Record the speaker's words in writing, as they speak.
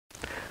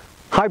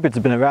Hybrids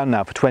have been around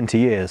now for 20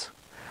 years,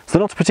 so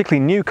they're not a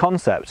particularly new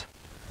concept.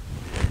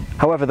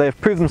 However, they have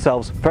proved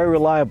themselves very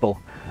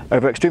reliable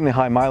over extremely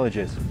high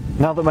mileages.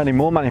 Now that many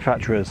more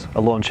manufacturers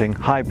are launching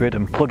hybrid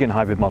and plug-in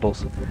hybrid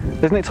models,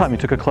 isn't it time you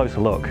took a closer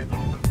look?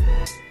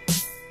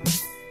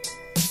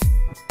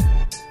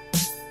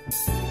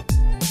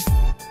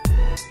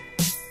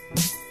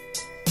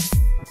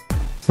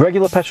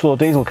 Regular petrol or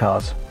diesel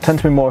cars tend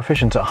to be more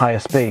efficient at higher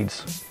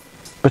speeds,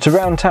 but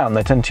around town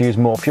they tend to use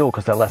more fuel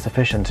because they're less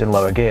efficient in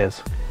lower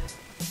gears.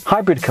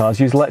 Hybrid cars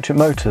use electric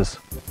motors,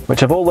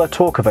 which have all their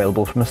torque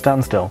available from a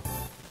standstill.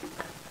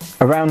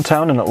 Around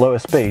town and at lower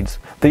speeds,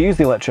 they use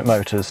the electric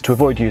motors to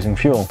avoid using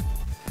fuel.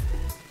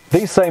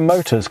 These same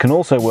motors can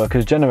also work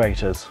as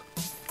generators,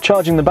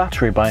 charging the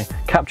battery by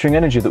capturing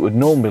energy that would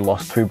normally be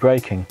lost through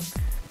braking.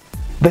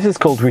 This is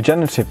called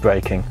regenerative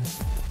braking,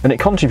 and it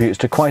contributes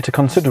to quite a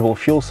considerable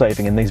fuel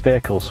saving in these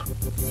vehicles.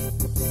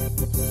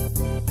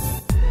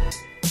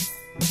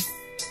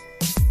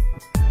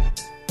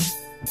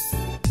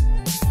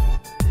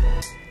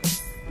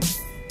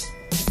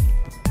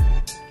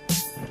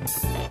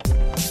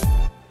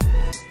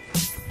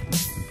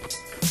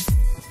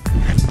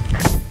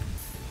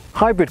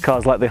 Hybrid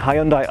cars like the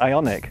Hyundai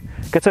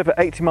Ioniq get over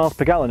 80 miles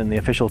per gallon in the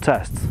official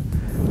tests,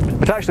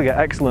 but actually get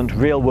excellent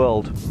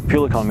real-world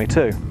fuel economy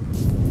too.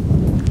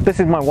 This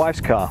is my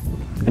wife's car,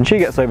 and she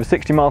gets over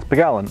 60 miles per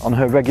gallon on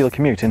her regular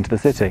commute into the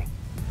city.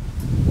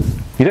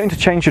 You don't need to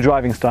change your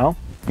driving style,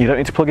 you don't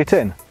need to plug it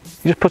in,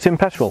 you just put in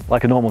petrol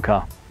like a normal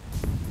car.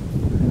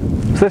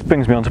 So this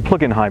brings me on to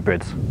plug-in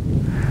hybrids.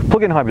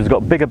 Plug-in hybrids have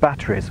got bigger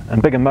batteries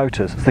and bigger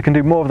motors, so they can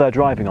do more of their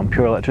driving on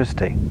pure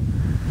electricity.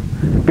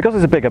 Because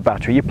it's a bigger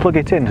battery, you plug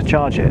it in to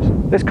charge it.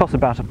 This costs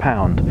about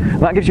 £1, and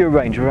that gives you a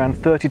range of around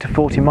 30 to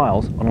 40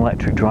 miles on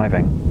electric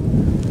driving.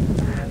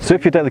 So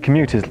if your daily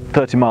commute is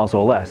 30 miles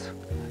or less,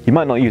 you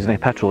might not use any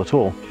petrol at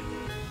all.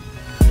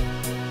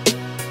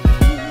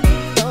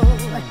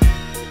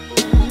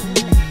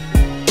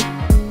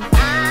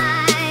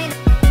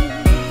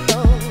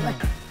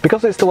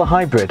 Because it's still a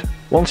hybrid,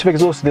 once you've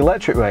exhausted the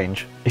electric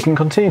range, you can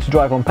continue to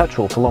drive on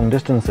petrol for long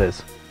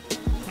distances.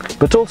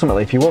 But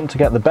ultimately, if you want to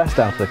get the best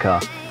out of the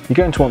car, you're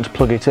going to want to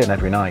plug it in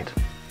every night.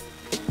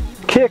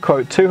 Kia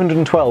quote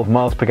 212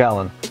 miles per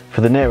gallon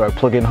for the Niro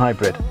plug-in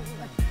hybrid.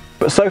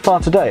 But so far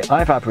today,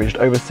 I've averaged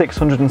over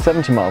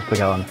 670 miles per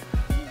gallon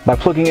by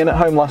plugging in at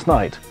home last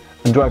night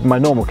and driving my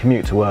normal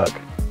commute to work.